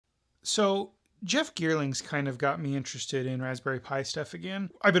So Jeff Geerling's kind of got me interested in Raspberry Pi stuff again.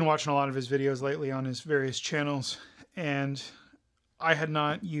 I've been watching a lot of his videos lately on his various channels, and I had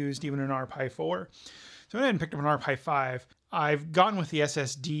not used even an RPi 4. So I went ahead and picked up an RPi 5. I've gone with the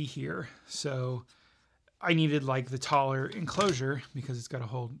SSD here, so I needed like the taller enclosure because it's got to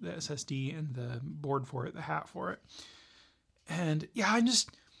hold the SSD and the board for it, the hat for it. And yeah,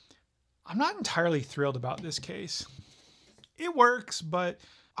 I'm not entirely thrilled about this case. It works, but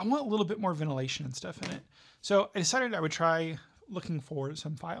I want a little bit more ventilation and stuff in it. So I decided I would try looking for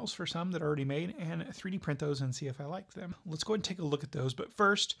some files for some that are already made and 3D print those and see if I like them. Let's go ahead and take a look at those. But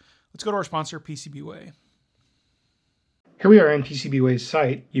first, let's go to our sponsor, PCBWay. Here we are on PCBWay's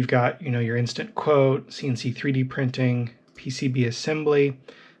site. You've got, your instant quote, CNC 3D printing, PCB assembly.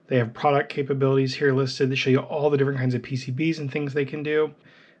 They have product capabilities here listed that show you all the different kinds of PCBs and things they can do.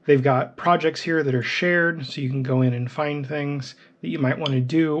 They've got projects here that are shared, so you can go in and find things that you might want to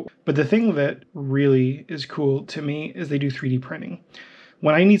do. But the thing that really is cool to me is they do 3D printing.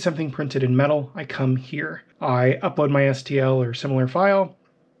 When I need something printed in metal, I come here. I upload my STL or similar file.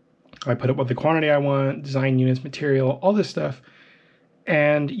 I put up what the quantity I want, design units, material, all this stuff.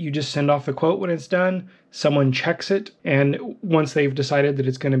 And you just send off the quote when it's done. Someone checks it, and once they've decided that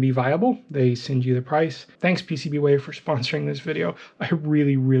it's going to be viable, they send you the price. Thanks PCBWay for sponsoring this video. I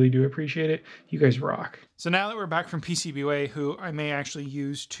really, really do appreciate it. You guys rock. So now that we're back from PCBWay, who I may actually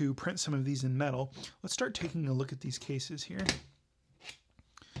use to print some of these in metal, let's start taking a look at these cases here.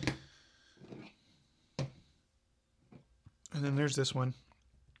 And then there's this one.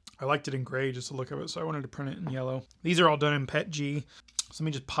 I liked it in gray just to look at it, so I wanted to print it in yellow. These are all done in PETG. So let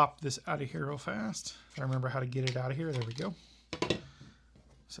me just pop this out of here real fast. If I remember how to get it out of here, there we go.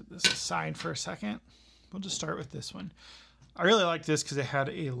 Set this aside for a second. We'll just start with this one. I really like this because it had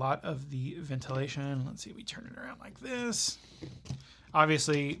a lot of the ventilation. Let's see if we turn it around like this.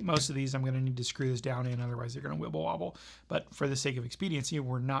 Obviously, most of these I'm going to need to screw this down in, otherwise they're going to wibble wobble. But for the sake of expediency,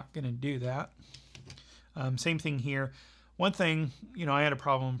 we're not going to do that. Same thing here. One thing, I had a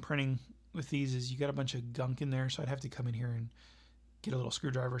problem printing with these is you got a bunch of gunk in there, so I'd have to come in here and get a little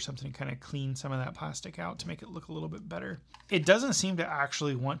screwdriver or something to kind of clean some of that plastic out to make it look a little bit better. It doesn't seem to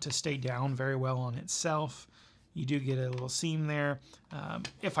actually want to stay down very well on itself. You do get a little seam there.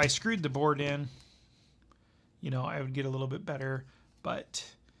 If I screwed the board in, I would get a little bit better, but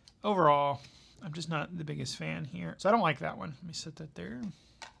overall, I'm just not the biggest fan here. So I don't like that one. Let me set that there.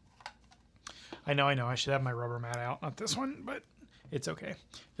 I know, I should have my rubber mat out, not this one, but it's okay.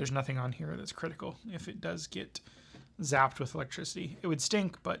 There's nothing on here that's critical. If it does get zapped with electricity, it would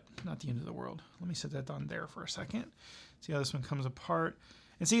stink, but not the end of the world. Let me set that on there for a second. See how this one comes apart.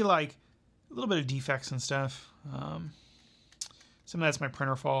 And see, like, a little bit of defects and stuff. Some of that's my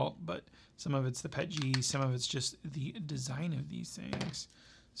printer fault, but some of it's the PETG, some of it's just the design of these things.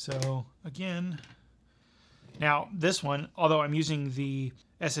 So, again, now this one, although I'm using the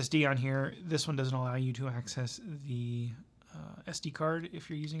SSD on here, this one doesn't allow you to access the SD card if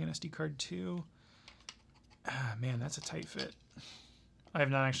you're using an SD card too. Man, that's a tight fit. I have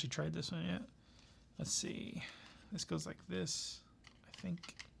not actually tried this one yet. Let's see. This goes like this, I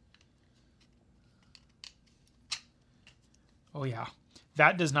think. Oh yeah,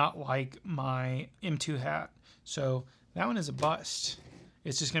 that does not like my M2 hat. So that one is a bust.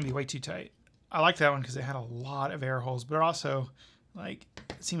 It's just gonna be way too tight. I like that one because it had a lot of air holes, but also, like,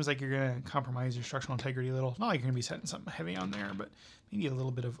 it seems like you're gonna compromise your structural integrity a little. Not like you're gonna be setting something heavy on there, but maybe a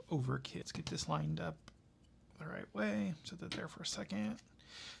little bit of overkill. Let's get this lined up the right way. Set that there for a second.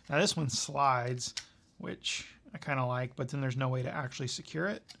 Now this one slides, which I kind of like, but then there's no way to actually secure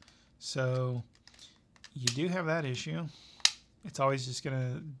it. So you do have that issue. It's always just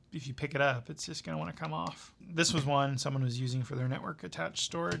gonna, if you pick it up, it's just gonna want to come off. This was one someone was using for their network attached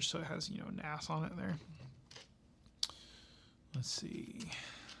storage, so it has, NAS on it there. Let's see.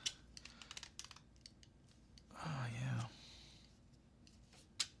 Oh yeah.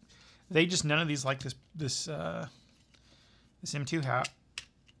 They just, none of these like this M2 hat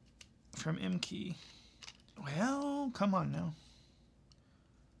from MKey. Well, come on now.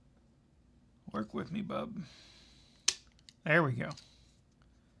 Work with me, bub. There we go.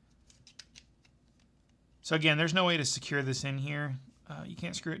 So again, there's no way to secure this in here. You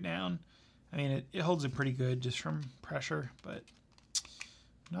can't screw it down. I mean, it holds it pretty good just from pressure, but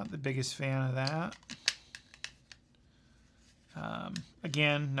not the biggest fan of that.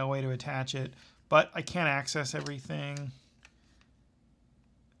 Again, no way to attach it, but I can access everything.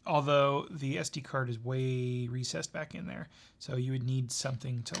 Although the SD card is way recessed back in there. So you would need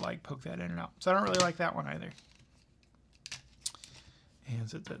something to like poke that in and out. So I don't really like that one either. And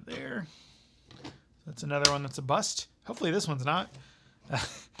set that there. That's another one that's a bust. Hopefully this one's not.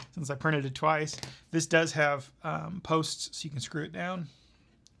 since I printed it twice. This does have posts so you can screw it down,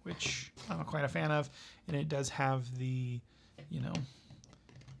 which I'm quite a fan of. And it does have the, you know,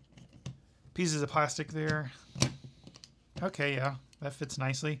 pieces of plastic there. Okay, yeah, that fits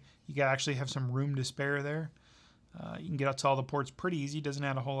nicely. You gotta actually have some room to spare there. You can get out to all the ports pretty easy. Doesn't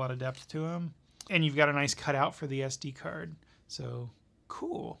add a whole lot of depth to them. And you've got a nice cutout for the SD card. So,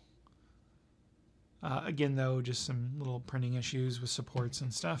 cool. Again, though, just some little printing issues with supports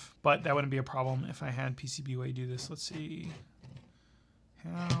and stuff. But that wouldn't be a problem if I had PCBWay do this. Let's see.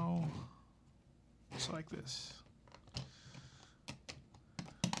 How? Just like this.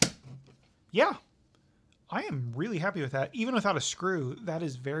 Yeah. I am really happy with that. Even without a screw, that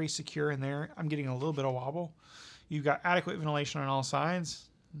is very secure in there. I'm getting a little bit of wobble. You've got adequate ventilation on all sides.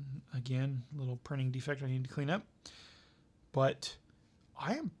 Again, a little printing defect I need to clean up. But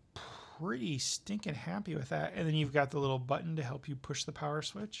I am pretty stinking happy with that. And then you've got the little button to help you push the power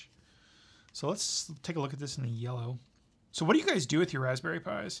switch. So let's take a look at this in the yellow. So what do you guys do with your Raspberry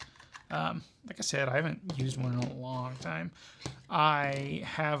Pis? Like I said, I haven't used one in a long time. I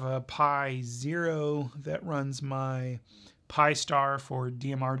have a Pi Zero that runs my Pi Star for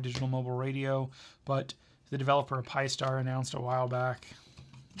DMR Digital Mobile Radio, but the developer of Pi Star announced a while back,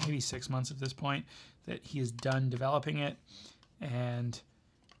 maybe 6 months at this point, that he is done developing it, and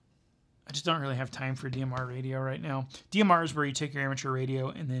I just don't really have time for DMR radio right now. DMR is where you take your amateur radio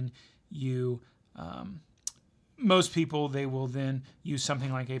and then you... most people, they will then use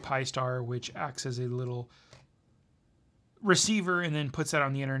something like a Pi Star, which acts as a little receiver and then puts that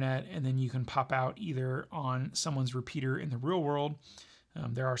on the internet, and then you can pop out either on someone's repeater in the real world.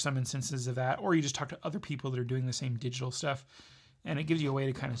 There are some instances of that, or you just talk to other people that are doing the same digital stuff, and it gives you a way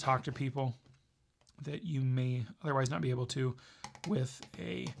to kind of talk to people that you may otherwise not be able to with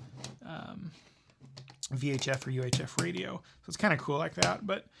a VHF or UHF radio. So it's kind of cool like that,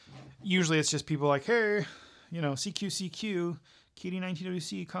 but usually it's just people like, hey, you know, CQ,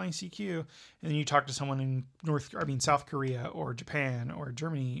 KD19WC calling CQ, and then you talk to someone in South Korea or Japan or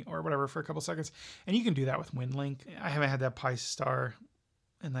Germany or whatever for a couple seconds, and you can do that with WinLink. I haven't had that Pi Star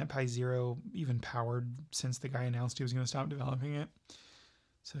and that Pi Zero even powered since the guy announced he was going to stop developing it.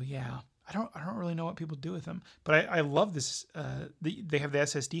 So yeah, I don't really know what people do with them, but I love this. They have the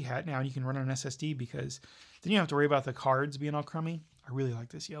SSD hat now, and you can run on an SSD because then you don't have to worry about the cards being all crummy. I really like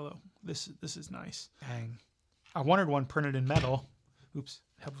this yellow. This is nice. Dang. I wanted one printed in metal. Oops,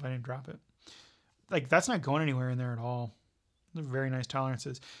 help if I didn't drop it. Like, that's not going anywhere in there at all. They're very nice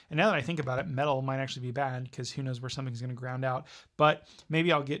tolerances. And now that I think about it, metal might actually be bad because who knows where something's going to ground out. But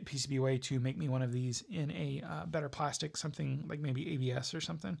maybe I'll get PCBWay to make me one of these in a better plastic, something like maybe ABS or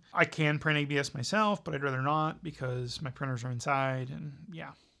something. I can print ABS myself, but I'd rather not because my printers are inside. And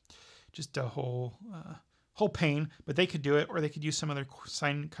yeah, just a whole pain, but they could do it, or they could use some other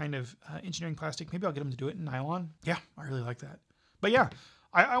kind of engineering plastic. Maybe I'll get them to do it in nylon. Yeah, I really like that. But yeah,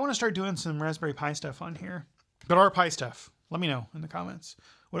 I want to start doing some Raspberry Pi stuff on here. But our Pi stuff, let me know in the comments.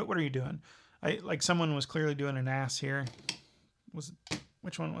 What are you doing? Like someone was clearly doing an NAS here.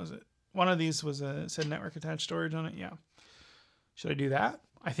 Which one was it? One of these was said network attached storage on it. Yeah. Should I do that?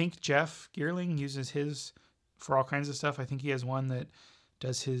 I think Jeff Geerling uses his for all kinds of stuff. I think he has one that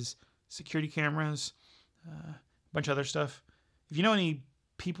does his security cameras. A bunch of other stuff. If you know any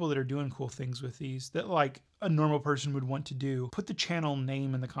people that are doing cool things with these that like a normal person would want to do, put the channel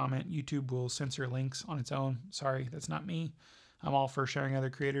name in the comment. YouTube will censor links on its own. Sorry, that's not me. I'm all for sharing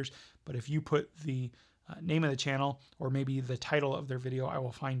other creators, but if you put the name of the channel or maybe the title of their video, I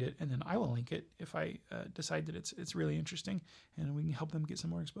will find it and then I will link it if I decide that it's really interesting and we can help them get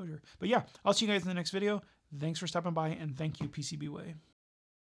some more exposure. But yeah, I'll see you guys in the next video. Thanks for stopping by, and thank you, PCBWay.